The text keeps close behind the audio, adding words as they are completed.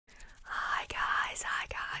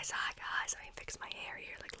Let me fix my hair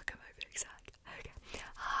here. Like, look at my face. Okay.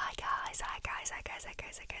 Hi guys. Welcome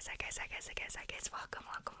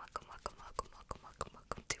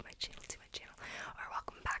to my channel, or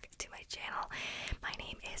welcome back to my channel. My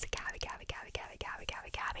name is Gabby,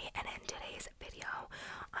 and in today's video,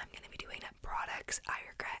 I'm gonna be doing products I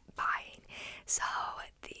regret buying. So I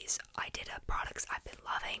did products I've been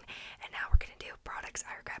loving, and now we're gonna do products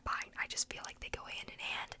I regret buying. I just feel like they go hand in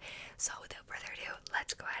hand. So without further ado,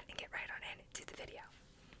 let's go ahead and get right on into the video.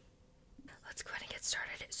 Let's go ahead and get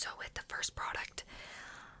started. So with the first product,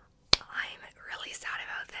 I'm really sad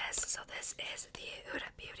about this. So this is the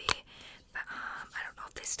Huda Beauty. I don't know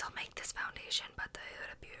if they still make this foundation, but the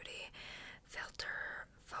Huda Beauty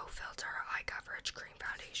Faux Filter Eye Coverage Cream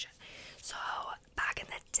Foundation. So back in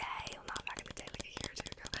the day, well, not back in the day, like a year or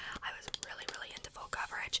two ago, I was really into full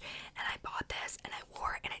coverage, and I bought this and I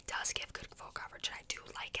wore it, and it does give good full coverage, and I do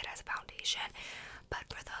like it as a foundation. But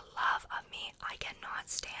for the love of me, I cannot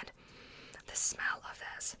stand the smell of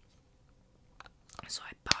this. So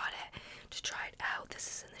I bought it to try it out. This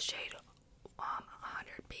is in the shade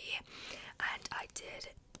 100B, and I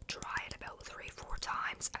did try it about 3-4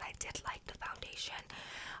 times, and I did like the foundation.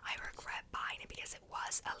 I regret buying it because it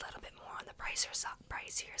was a little bit more on the pricier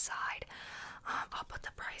side. I'll put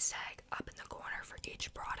the price tag up in the corner for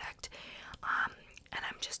each product, and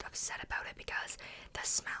I'm just upset about it because the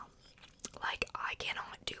smell. Like, I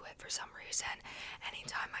cannot do it for some reason.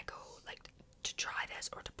 Anytime I go like to try this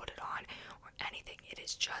or to put it on or anything, it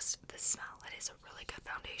is just the smell. It is a really good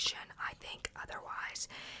foundation, I think, otherwise,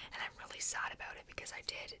 and I'm really sad about it because I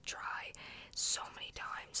did try so many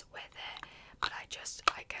times with it, but I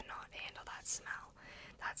cannot handle that smell.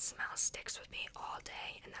 That smell sticks with me all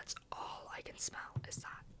day, and that's all I can smell is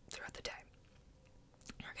that throughout the day.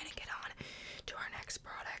 We're gonna get on to our next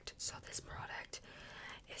product. So this product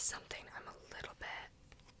is something I'm a little bit,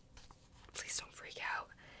 please don't freak out.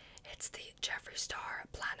 It's the Jeffree Star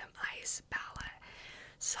Platinum Ice palette.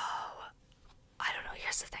 So I don't know,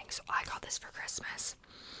 here's the thing. So I got this for Christmas,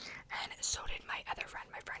 and so did my other friend.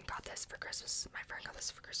 My friend got this for Christmas. My friend got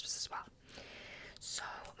this for Christmas as well. So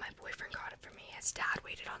my boyfriend got it for me. His dad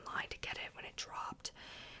waited online to get it when it dropped.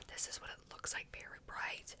 This is what it looks like, very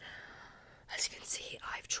bright. As you can see,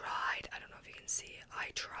 I've tried, I don't know if you can see,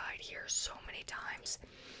 I tried here so many times,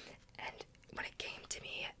 and when it came to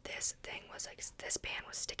me, this thing was like, this band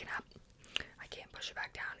was sticking up. I can't push it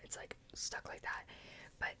back down, it's like stuck like that.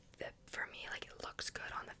 But for me, like, it looks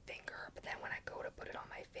good on the finger, but then when I go to put it on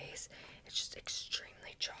my face, it's just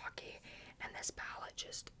extremely chalky, and this palette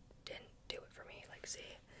just didn't do it for me. Like,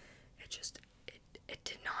 see, it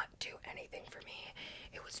did not do anything for me.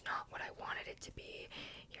 It was not what I wanted it to be.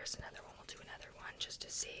 Here's another one. We'll do another one just to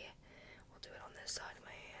see. We'll do it on this side of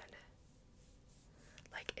my hand.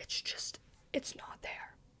 Like, it's not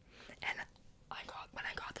there. And when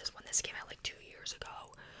I got this, when this came out like 2 years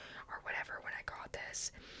ago or whatever, when I got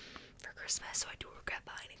this for Christmas, so I do regret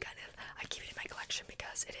buying it, kind of. I keep it in my collection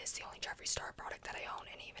because it is the only Jeffree Star product that I own,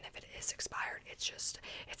 and even if it is expired, it's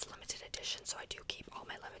limited edition, so I do keep all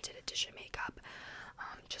my limited edition makeup,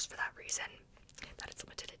 just for that reason, that it's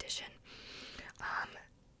limited edition.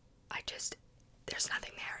 There's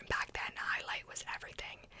nothing there, and back then, highlight was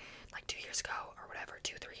everything. Like 2 years ago, or whatever,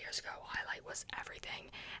 2-3 years ago, highlight was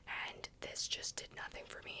everything, and this just did nothing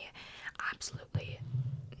for me. Absolutely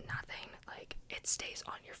nothing. Like, it stays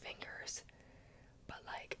on your fingers, but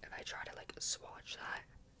like, if I try to like swatch that,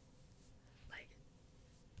 like,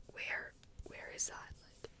 where is that?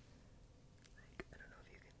 Like, I don't know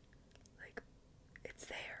if you can, like, it's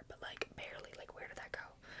there, but like, barely. Like, where did that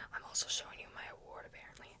go? I'm also showing you my award,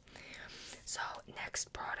 apparently. So,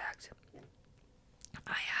 next product,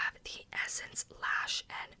 I have the Essence Lash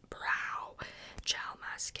and Brow Gel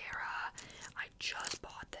Mascara. I just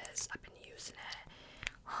bought this. I've been using it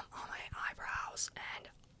on my eyebrows, and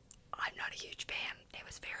I'm not a huge fan. It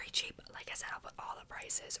was very cheap. Like I said, I'll put all the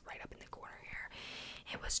prices right up in the corner here.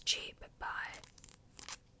 It was cheap, but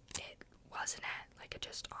it wasn't it. Like, it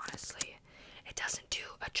just, honestly, it doesn't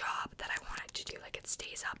do a job that I want it to do. Like, it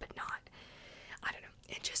stays up and not, I don't know,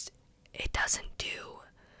 it doesn't do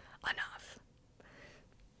enough.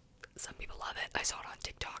 Some people love it. I saw it on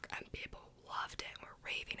TikTok, and people loved it and were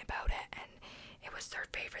raving about it, and it was their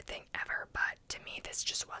favorite thing ever. But to me, this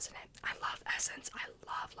just wasn't it. I love Essence. I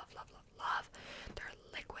love their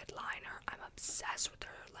liquid liner. I'm obsessed with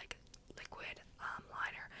their like liquid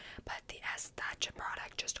liner, but that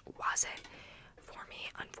product just wasn't for me,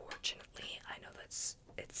 unfortunately. I know it's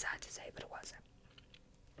sad to say, but it wasn't.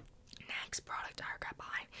 Next product I regret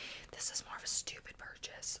buying. This is more of a stupid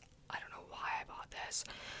purchase. I don't know why I bought this.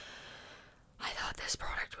 I thought this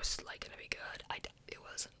product was like gonna be good. It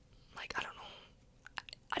wasn't. Like, I don't know.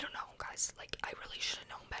 I don't know, guys. Like, I really should have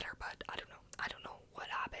known better, but I don't know. I don't know what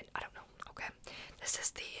happened. I don't know. Okay. This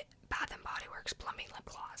is the Bath and Body Works Plumping Lip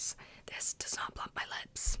Gloss. This does not plump my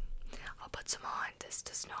lips. I'll put some on. This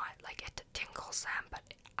does not. Like, it tingles them, but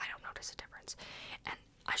I don't notice a difference. And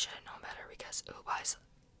I should have known better because who buys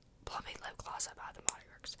plumping lip gloss at Bath and Body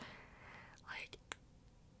Works? Like,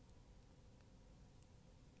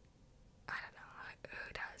 I don't know.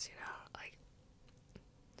 Who does, you know? Like,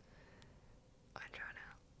 I'm trying to.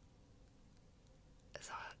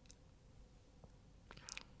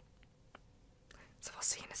 So we'll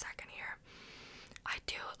see in a second here. I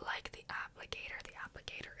do like the applicator. The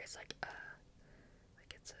applicator is like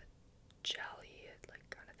it's a jelly like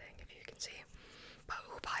kind of thing, if you can see. But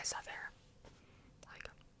who buys that there? Like,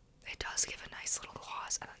 it does give a nice little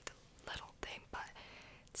gloss and a little thing, but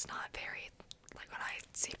it's not very, like, when I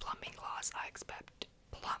see plumping gloss, I expect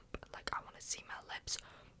plump. Like, I want to see my lips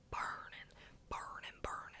burning.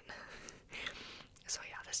 So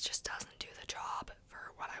yeah, this just doesn't do the job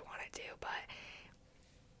for what I want to do, but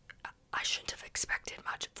I shouldn't have expected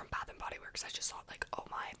much from Bath and Body Works. I just thought, like, oh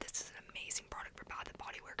my, this is an amazing product for Bath and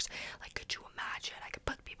Body Works. Like, could you imagine I could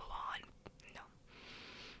put people on? No,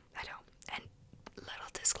 I don't. And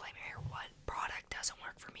little disclaimer here, what product doesn't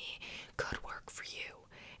work for me could work for you.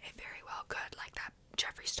 It very well could. Like that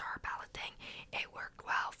Jeffree Star palette thing, it worked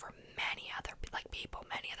well for many other people.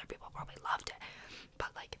 Many other people probably loved it.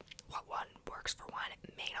 But like, what one works for one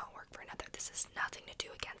may not work for another. This is nothing to do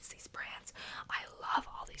against these brands. I love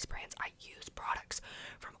all these brands. I use products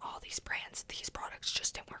from all these brands. These products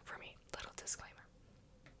just didn't work for me. Little disclaimer.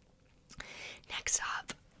 Next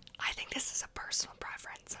up, I think this is a personal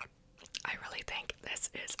preference. I really think this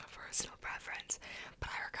is a personal preference, but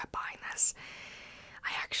I regret buying this.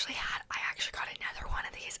 I actually got another one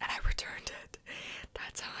of these and I returned it.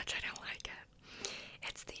 That's how much I don't like it.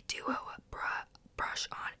 It's the Duo Brush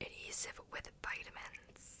On Adhesive with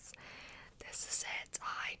Vitamins. This is it.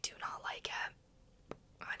 I do not like it.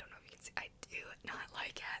 I don't know if you can see. I do not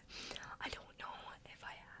like it. I don't know if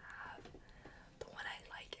I have the one I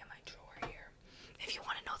like in my drawer here. If you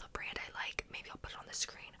want to know the brand I like, maybe I'll put it on the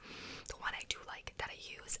screen. The one I do like that I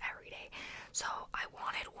use every day. So I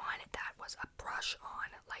wanted one that was a brush on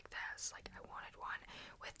like this. Like, I wanted one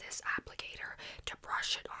with this applicator to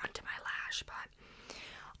brush it onto my lash, but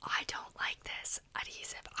I don't like this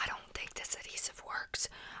adhesive. I don't think this adhesive works.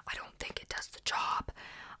 I don't think it does the job.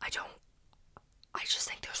 I just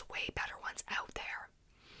think there's way better ones out there.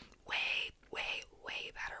 Way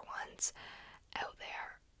better ones out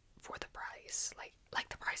there for the price. Like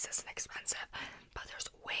the price isn't expensive, but there's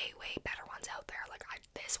way better ones out there. Like,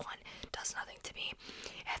 this one does nothing to me.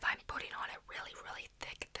 If I'm putting on a really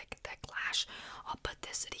thick lash, I'll put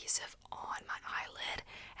this adhesive on my eyelid,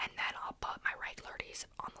 and then I'll put my regular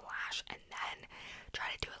adhesive on the lash, and then try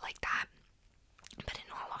to do it like that. But in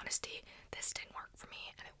all honesty, this didn't work for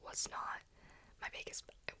me, and it was not my biggest.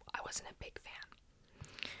 I wasn't a big fan.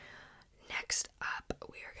 Next up,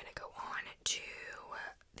 we are gonna go on to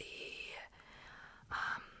the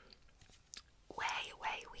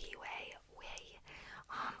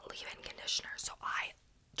leave-in conditioner. So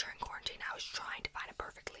during quarantine, I was trying to find a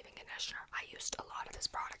perfect leave-in conditioner. I used a lot of this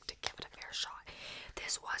product to give it a fair shot.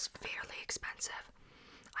 This was fairly expensive.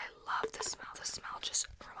 I love the smell. The smell just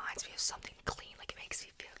reminds me of something clean. Like, it makes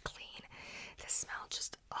me feel clean. This smell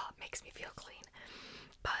just makes me feel clean.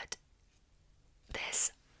 But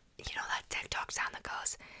this, you know that TikTok sound that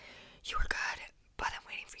goes, "You were good, but I'm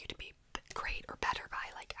waiting for you to be great or better,"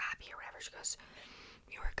 by like Abby or whatever. She goes,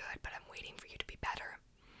 "You were good, but I'm waiting for you to be better."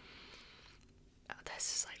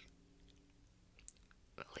 This is like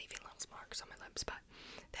leaving little marks on my lips, but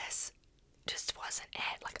this just wasn't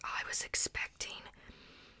it. Like, I was expecting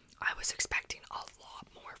a lot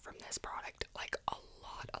more from this product. Like, a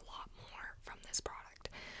lot more from this product.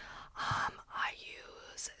 I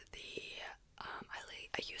use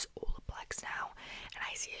I use Olaplex now, and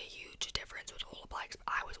I see a huge difference with Olaplex. But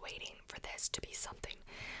I was waiting for this to be something.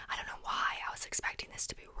 I don't know why. I was expecting this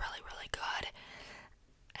to be really good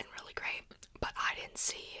and really great, but I didn't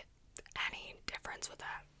see any difference with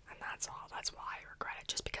that, and that's all. That's why I regret it,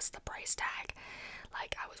 just because of the price tag.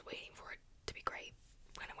 Like, I was waiting for it to be great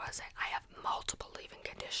when it wasn't. I have multiple leave-in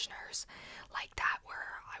conditioners like that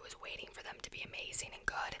where I was waiting for them to be amazing and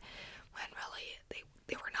good, when really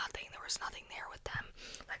they were nothing. There was nothing there with them.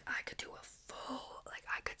 Like, I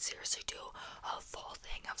could seriously do a full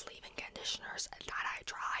thing of leave-in conditioners that I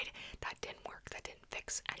tried that didn't work, that didn't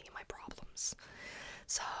fix any of my problems.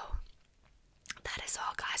 So that is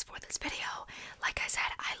all, guys, for this video. Like I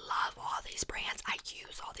said, I love all these brands. I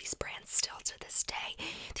use all these brands still to this day.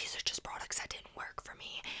 These are just products that didn't work for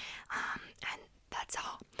me, and that's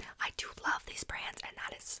all. I do love these brands, and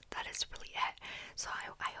that is really it. So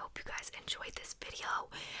I hope you guys enjoyed this video.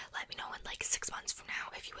 Let me know in like 6 months from now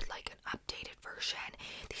if you would like an updated version.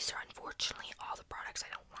 These are unfortunately all the products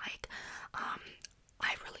I don't like.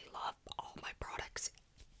 I really love all my products.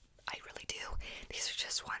 I really do. These are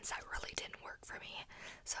just ones that really didn't work for me.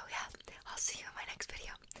 So yeah, I'll see you in my next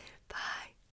video. Bye.